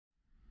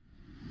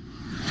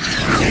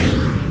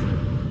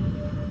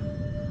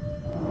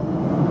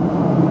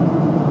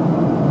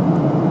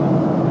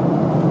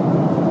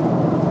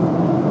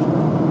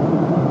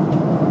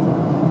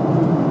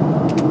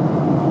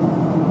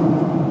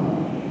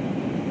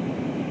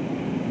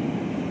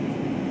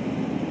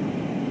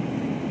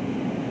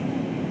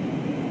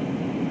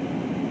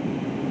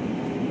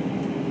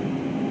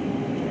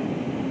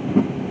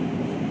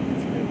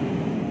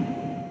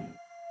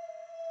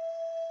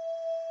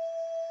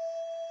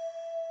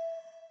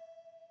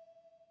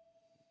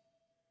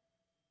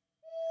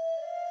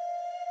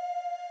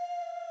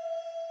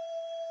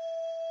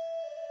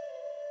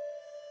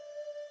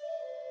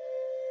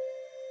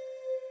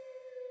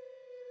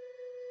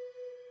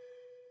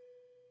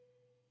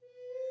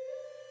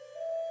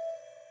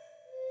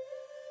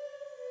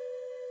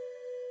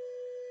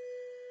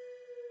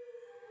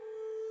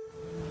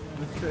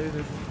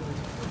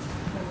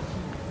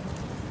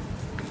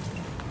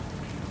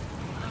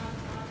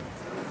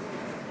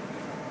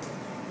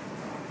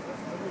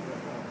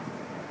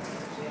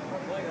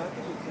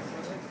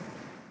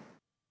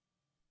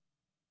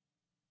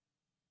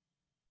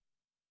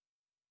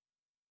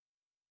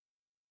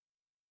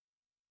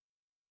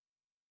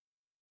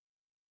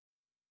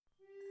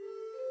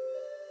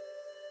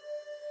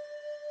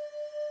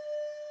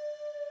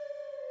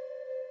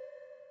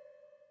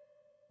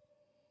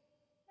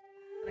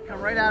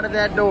Come right out of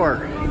that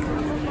door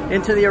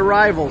into the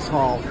arrivals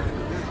hall,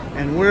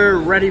 and we're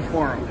ready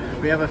for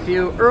them. We have a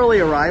few early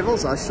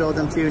arrivals. I'll show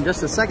them to you in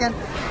just a second,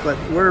 but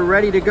we're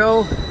ready to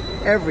go.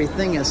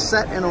 Everything is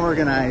set and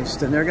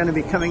organized, and they're going to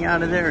be coming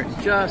out of there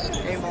in just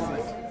a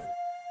moment.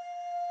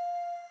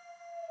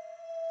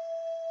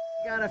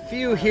 Got a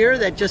few here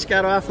that just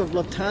got off of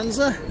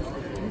Lufthansa,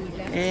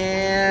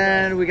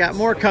 and we got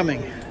more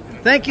coming.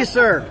 Thank you,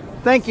 sir.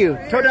 Thank you.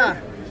 Toda.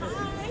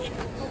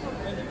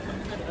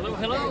 Hello,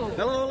 hello.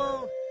 Hello,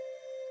 hello.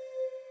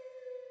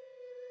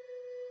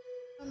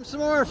 Some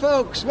more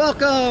folks.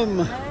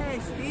 Welcome. Hey,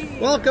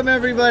 Steve. Welcome,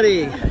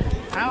 everybody.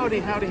 Howdy,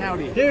 howdy,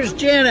 howdy. Here's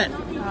Janet.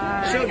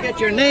 Hi. She'll get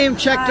your name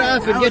checked Hi,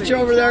 off and get you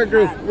over to our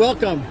group.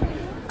 Welcome.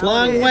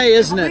 Long way,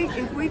 isn't it?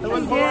 If we That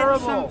was can get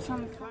horrible.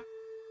 some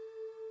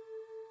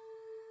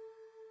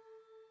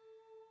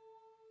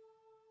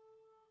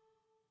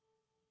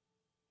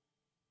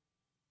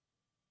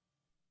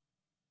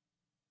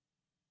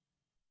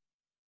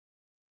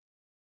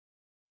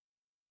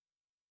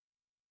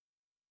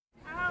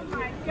Oh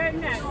my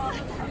goodness.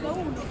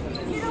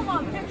 You don't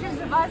want pictures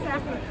of us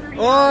after 3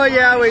 Oh,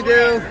 yeah, we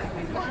do.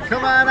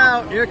 Come on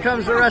out. Here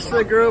comes the rest of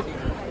the group.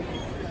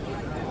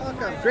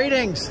 Welcome.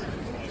 Greetings.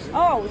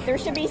 Oh, there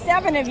should be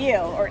 7 of you,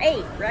 or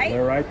 8, right?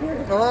 They're right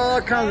there.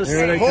 Oh, comes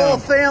Here a they whole come.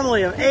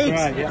 family of 8.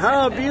 Right, yeah.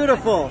 How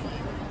beautiful.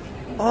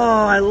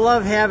 Oh, I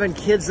love having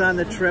kids on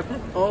the trip.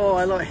 Oh,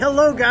 I love it.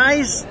 Hello,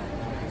 guys.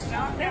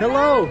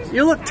 Hello.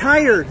 You look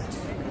tired.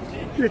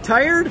 You're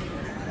tired?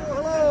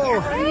 Hello.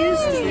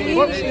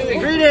 Whoops.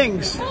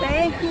 Greetings.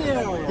 Thank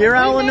you. You're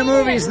all in the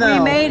movies now.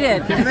 We made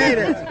it. You made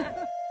it.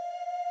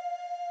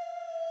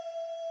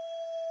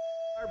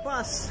 Our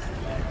bus.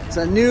 It's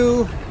a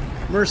new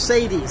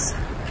Mercedes.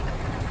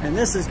 And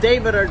this is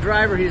David, our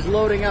driver. He's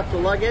loading up the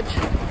luggage.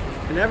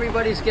 And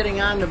everybody's getting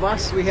on the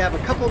bus. We have a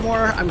couple more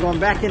I'm going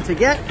back in to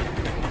get.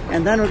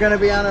 And then we're going to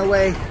be on our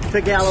way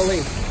to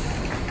Galilee.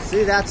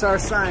 See, that's our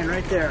sign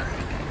right there.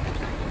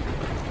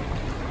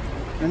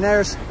 And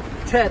there's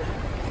Ted.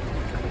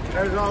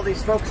 There's all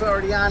these folks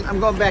already on. I'm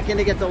going back in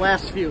to get the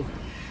last few.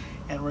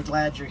 And we're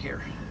glad you're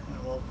here.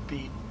 And we'll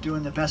be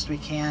doing the best we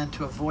can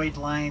to avoid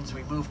lines.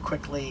 We move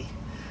quickly.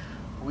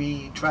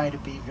 We try to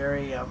be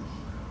very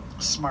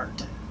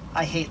smart.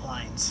 I hate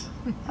lines.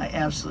 I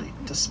absolutely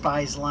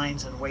despise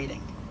lines and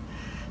waiting,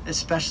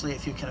 especially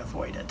if you can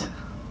avoid it.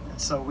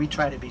 And so we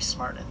try to be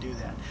smart and do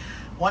that.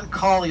 One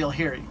call you'll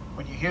hear,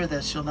 when you hear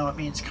this, you'll know it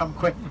means come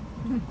quick.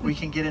 We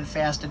can get in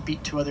fast and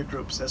beat 2 other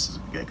groups.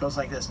 It goes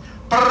like this.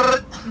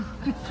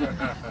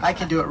 I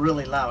can do it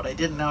really loud. I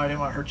didn't want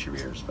to hurt your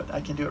ears, but I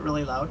can do it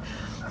really loud.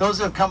 Those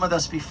who have come with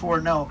us before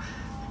know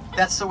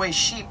that's the way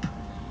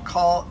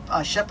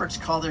shepherds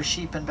call their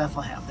sheep in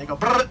Bethlehem. They go,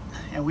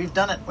 and we've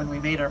done it when we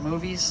made our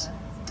movies.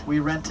 We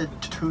rented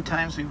 2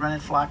 times, we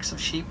rented flocks of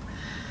sheep.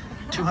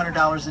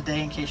 $200 a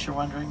day, in case you're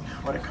wondering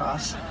what it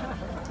costs.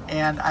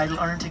 And I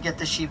learned to get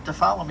the sheep to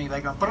follow me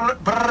by going brr,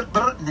 brr,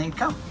 brr, and they'd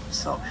come.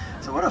 So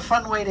what a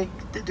fun way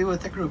to do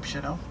with the groups,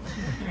 you know.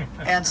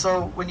 And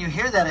so when you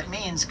hear that, it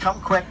means come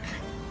quick,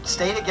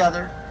 stay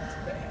together.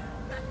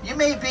 You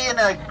may be in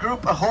a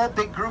group, a whole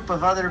big group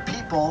of other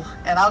people,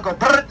 and I'll go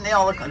brr, and they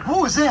all look like,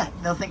 who is that?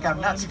 And they'll think I'm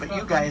nuts, but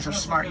you guys are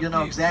smart. You'll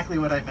know exactly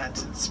what I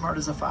meant. Smart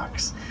as a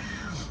fox.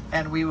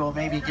 And we will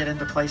maybe get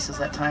into places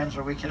at times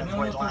where we can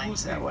avoid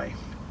lines that way.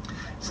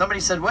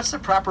 Somebody said, what's the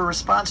proper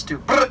response to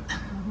brr?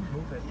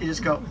 You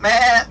just go,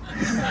 meh.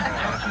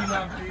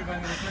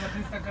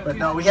 But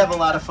no, we have a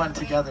lot of fun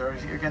together.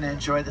 You're going to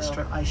enjoy this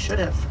trip. I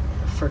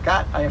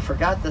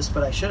forgot this,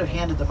 but I should have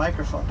handed the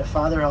microphone to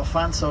Father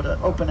Alfonso to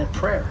open in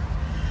prayer.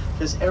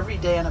 Because every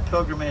day on a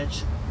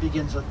pilgrimage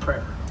begins with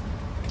prayer,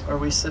 where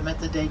we submit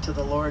the day to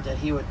the Lord that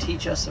He would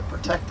teach us and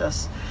protect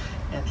us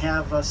and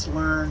have us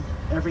learn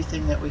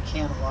everything that we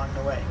can along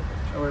the way.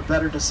 So we're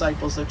better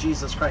disciples of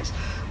Jesus Christ.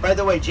 By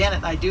the way, Janet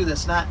and I do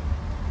this not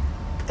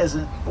as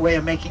a way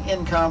of making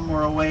income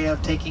or a way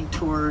of taking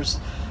tours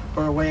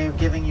or a way of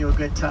giving you a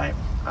good time.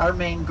 Our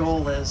main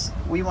goal is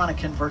we want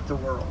to convert the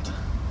world.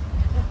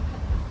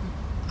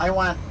 I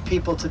want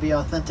people to be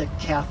authentic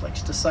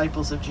Catholics,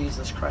 disciples of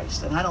Jesus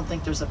Christ. And I don't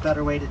think there's a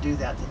better way to do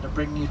that than to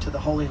bring you to the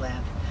Holy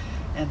Land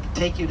and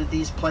take you to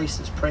these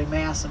places, pray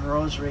Mass and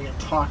Rosary and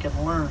talk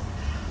and learn.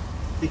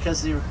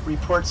 Because the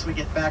reports we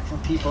get back from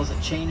people is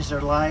it changed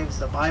their lives,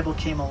 the Bible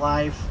came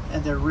alive,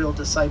 and they're real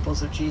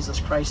disciples of Jesus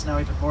Christ now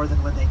even more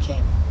than when they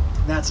came.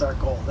 And that's our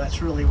goal.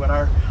 That's really what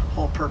our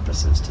whole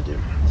purpose is to do.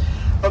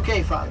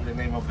 Okay, Father. In the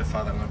name of the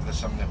Father, and of the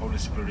Son, and the Holy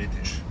Spirit.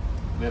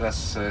 Let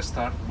us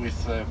start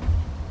with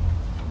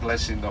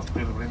blessing of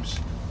pilgrims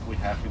we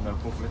have in our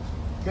booklet.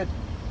 Good.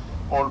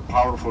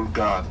 All-powerful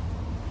God,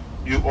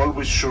 you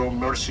always show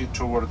mercy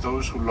toward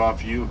those who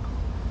love you,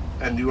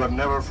 and you are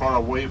never far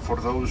away for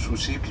those who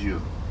seek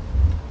you.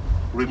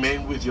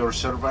 Remain with your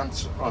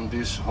servants on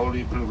this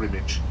holy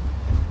pilgrimage,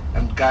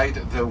 and guide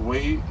their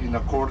way in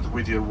accord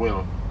with your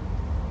will.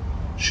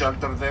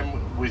 Shelter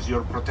them with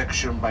your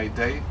protection by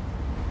day,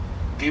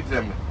 give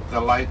them the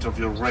light of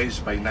your rays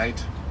by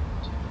night,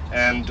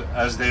 and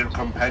as their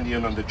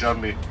companion on the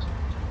journey,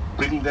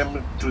 bring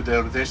them to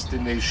their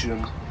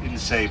destination in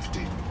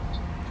safety.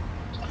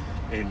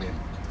 Amen.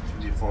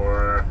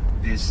 For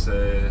this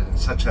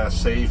such a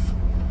safe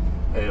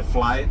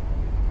flight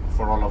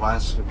for all of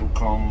us who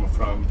come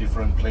from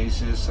different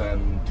places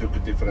and took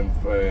different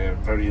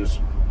various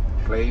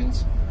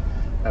planes,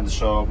 and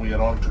so we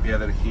are all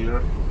together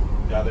here,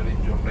 gathered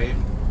in your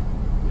name,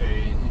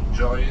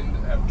 enjoying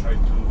and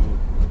trying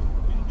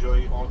to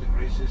enjoy all the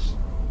graces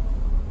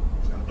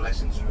and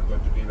blessings you are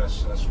going to give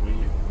us as we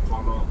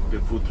follow the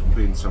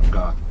footprints of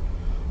God.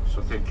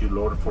 So thank you,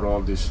 Lord, for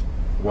all this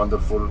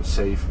wonderful,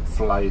 safe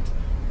flight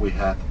we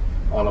had,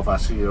 all of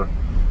us here,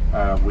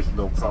 with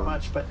no problem. So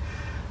much, but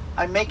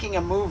I'm making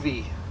a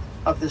movie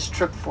of this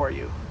trip for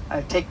you.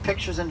 I take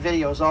pictures and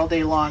videos all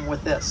day long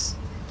with this.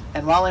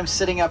 And while I'm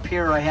sitting up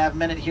here, I have a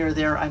minute here or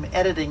there, I'm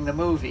editing the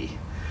movie.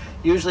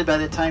 Usually by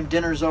the time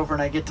dinner's over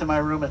and I get to my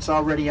room, it's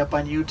already up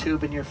on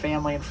YouTube and your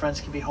family and friends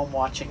can be home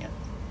watching it.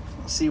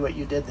 See what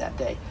you did that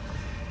day.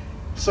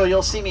 So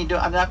you'll see me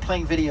I'm not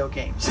playing video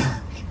games.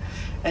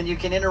 And you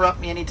can interrupt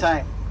me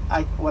anytime.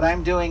 What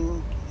I'm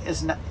doing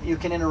is not, you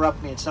can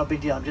interrupt me, it's no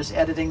big deal. I'm just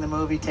editing the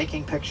movie,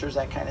 taking pictures,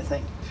 that kind of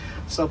thing.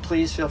 So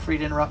please feel free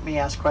to interrupt me,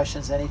 ask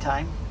questions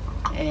anytime.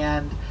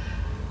 And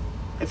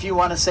if you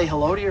want to say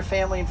hello to your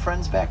family and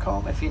friends back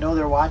home, if you know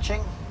they're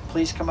watching,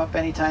 please come up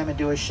anytime and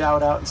do a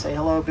shout out and say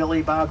hello,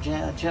 Billy, Bob,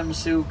 Jim,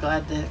 Sue,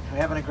 glad to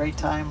having a great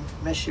time,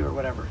 miss you or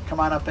whatever. Come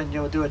on up and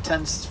you'll do a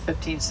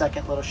 10-15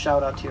 second little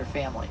shout out to your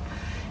family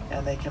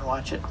and they can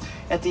watch it.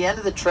 At the end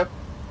of the trip,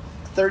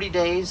 30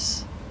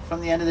 days from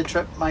the end of the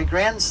trip, my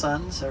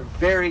grandsons are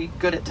very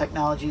good at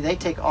technology. They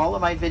take all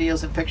of my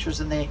videos and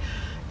pictures and they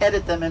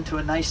edit them into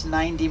a nice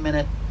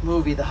 90-minute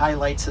movie, the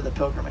highlights of the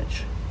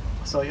pilgrimage.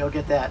 So you'll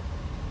get that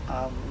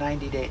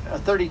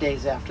 30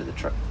 days after the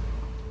trip.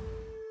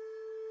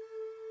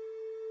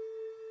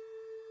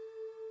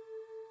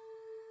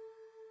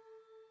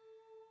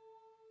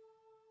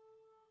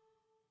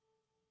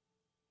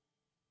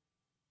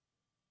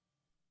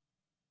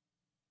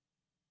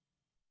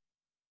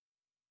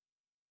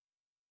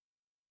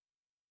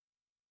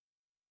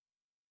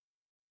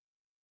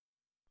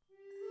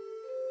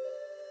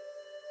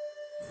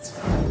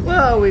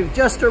 Well, we've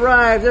just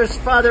arrived. There's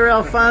Father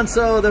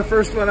Alfonso, the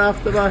first one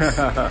off the bus.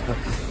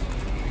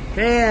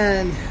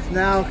 And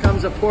now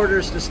comes the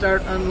porters to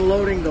start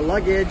unloading the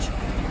luggage.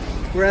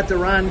 We're at the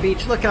Ron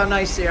Beach. Look how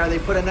nice they are. They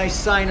put a nice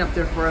sign up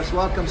there for us.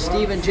 Welcome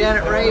Steve and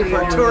Janet Ray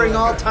for touring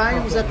all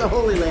times at the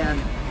Holy Land.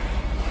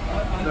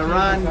 The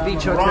Ron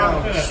Beach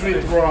Hotel.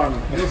 Sweet Ron.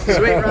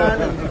 Sweet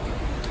Ron.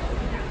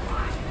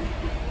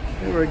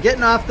 And we're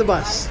getting off the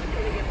bus.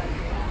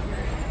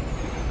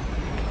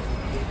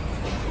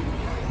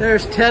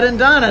 There's Ted and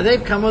Donna.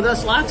 They've come with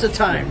us lots of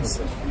times.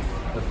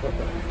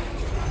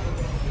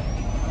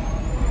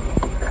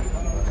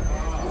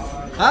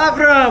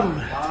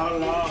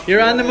 Avram, you're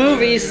on the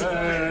movies.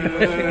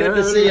 Good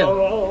to see you.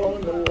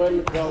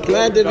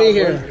 Glad to be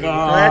here.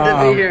 Glad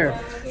to be here.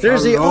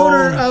 There's the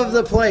owner of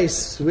the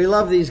place. We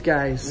love these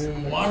guys.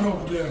 One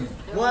of them.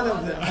 One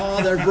of them.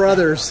 Oh, they're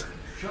brothers.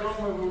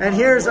 And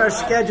here's our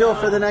schedule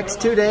for the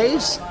next 2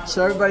 days,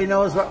 so everybody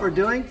knows what we're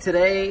doing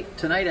today,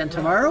 tonight, and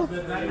tomorrow.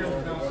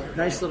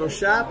 Nice little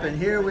shop, and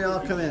here we all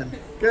come in.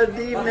 Good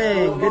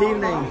evening. Good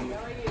evening.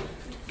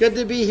 Good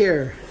to be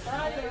here.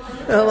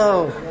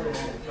 Hello.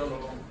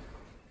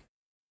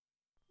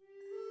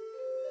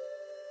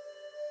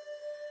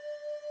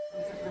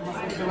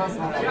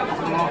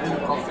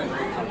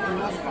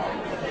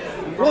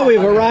 Well,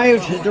 we've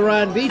arrived at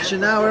Duran Beach,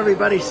 and now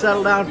everybody's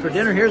settled down for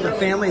dinner. Here's a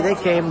family. They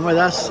came with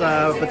us,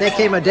 but they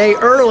came a day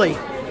early.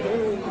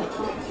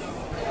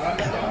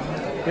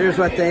 Here's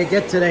what they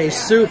get today.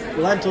 Soup,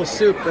 lentil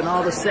soup, and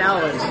all the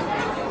salads.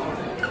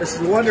 This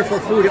is wonderful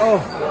food. Oh,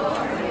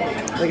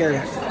 look at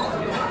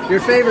that.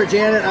 Your favorite,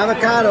 Janet,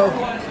 avocado.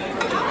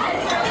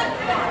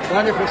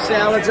 Wonderful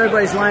salads.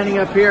 Everybody's lining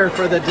up here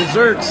for the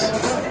desserts.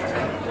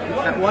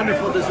 Got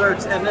wonderful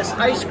desserts. And this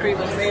ice cream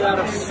is made out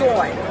of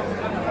soy.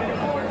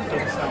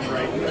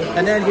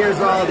 And then here's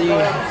all the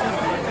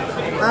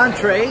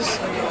entrees.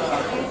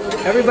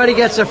 Everybody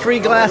gets a free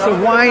glass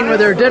of wine with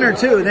their dinner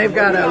too. They've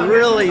got a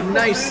really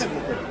nice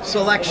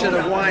selection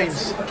of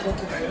wines.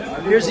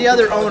 Here's the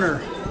other owner.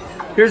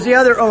 Here's the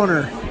other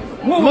owner.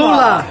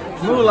 Moolah.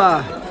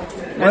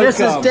 And this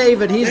is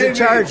David. He's in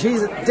charge.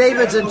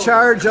 David's in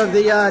charge of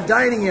the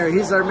dining area.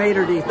 He's our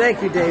maitre d'.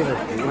 Thank you, David.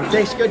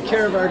 Takes good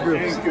care of our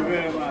groups. Thank you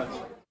very much.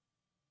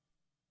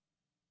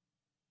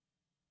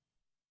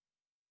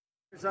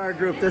 Here's our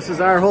group. This is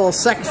our whole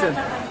section.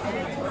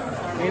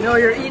 You know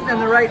you're eating in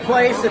the right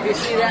place if you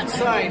see that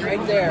sign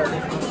right there.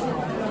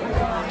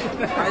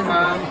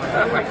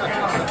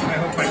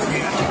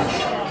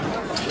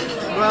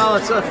 Well,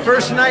 it's the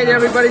first night.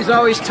 Everybody's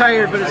always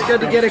tired, but it's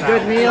good to get a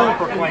good meal.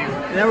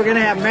 And then we're going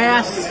to have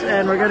Mass,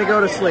 and we're going to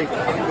go to sleep.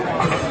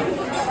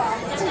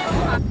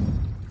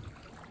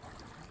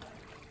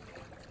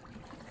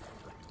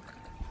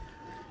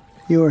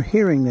 You are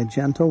hearing the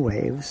gentle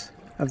waves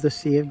of the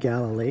Sea of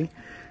Galilee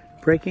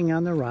breaking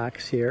on the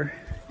rocks here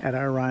at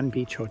our Ron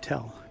Beach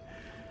Hotel.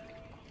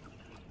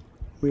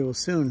 We will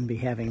soon be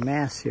having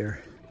Mass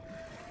here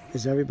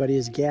as everybody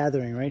is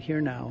gathering right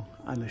here now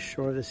on the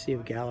shore of the Sea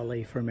of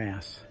Galilee for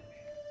Mass.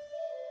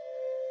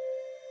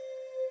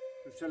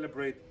 To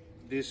celebrate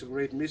these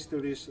great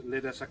mysteries,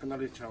 let us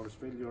acknowledge our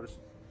failures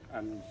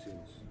and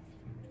sins.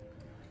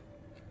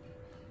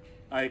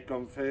 I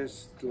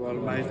confess to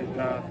Almighty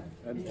God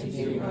and to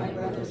you, my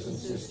brothers and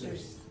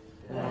sisters,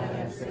 that I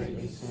have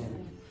greatly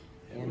sinned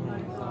in my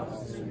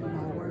thoughts and in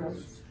my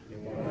words,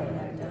 what I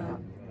have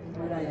done and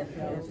what I have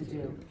failed to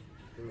do.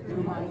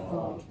 Through my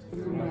fault,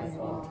 through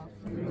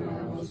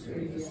my most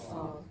grievous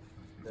fault.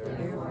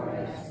 Therefore I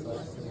ask the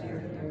Blessed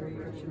Mary, Mary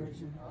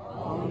Virgin,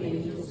 all the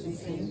angels and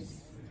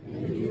saints,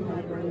 and you,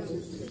 my brothers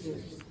and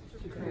sisters,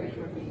 to pray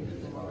for me to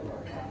the Lord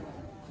our God.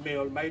 May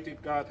Almighty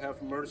God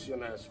have mercy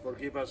on us,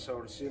 forgive us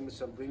our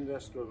sins, and bring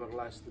us to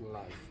everlasting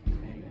life.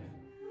 Amen.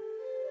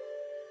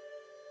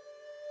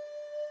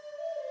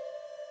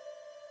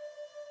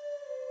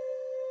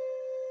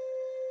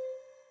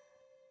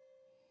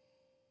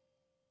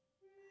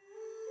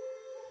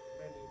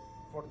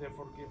 For the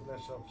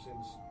forgiveness of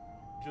sins,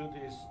 do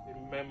this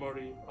in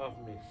memory of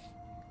me.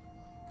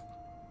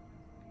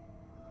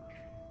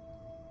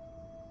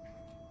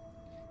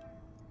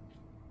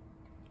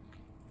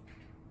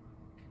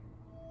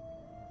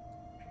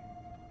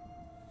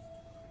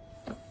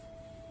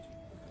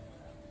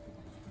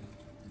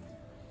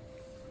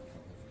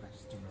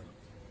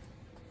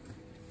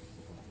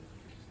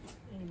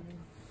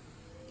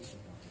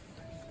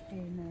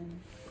 Amen.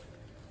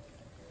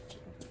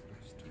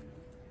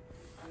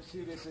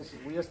 See,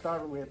 we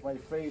start with by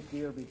faith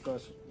here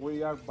because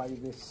we are by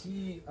the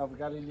Sea of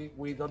Galilee.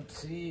 We don't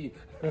see.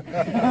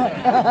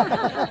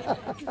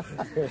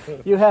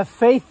 You have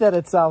faith that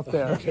it's out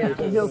there.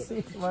 You'll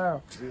see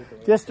tomorrow.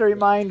 Just a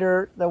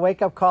reminder, the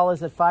wake-up call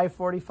is at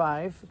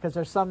 5:45 because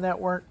there's some that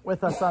weren't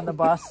with us on the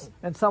bus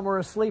and some were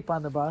asleep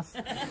on the bus.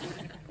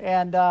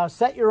 And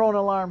set your own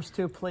alarms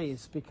too,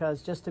 please,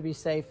 because just to be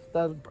safe,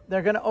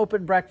 they're going to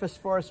open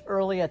breakfast for us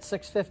early at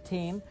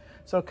 6:15.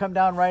 So come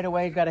down right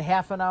away. You've got a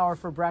half an hour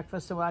for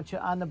breakfast. So we want you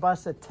on the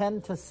bus at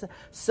 10 to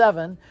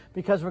 7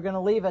 because we're going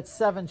to leave at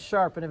 7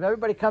 sharp. And if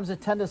everybody comes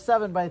at 10 to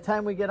 7, by the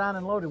time we get on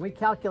and loaded, we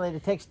calculate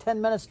it takes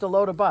 10 minutes to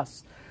load a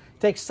bus. It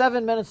takes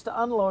 7 minutes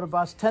to unload a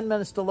bus, 10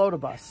 minutes to load a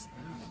bus.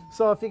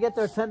 So if you get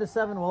there 10 to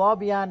 7, we'll all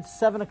be on.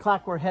 7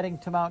 o'clock, we're heading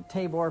to Mount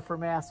Tabor for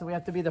Mass, and we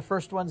have to be the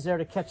first ones there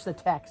to catch the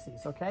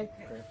taxis, okay?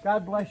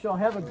 God bless you all.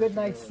 Have a good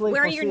night's sleep.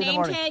 Wear We'll your see you in the name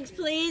morning. tags,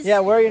 please. Yeah,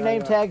 wear your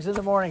name tags in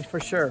the morning for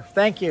sure.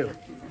 Thank you.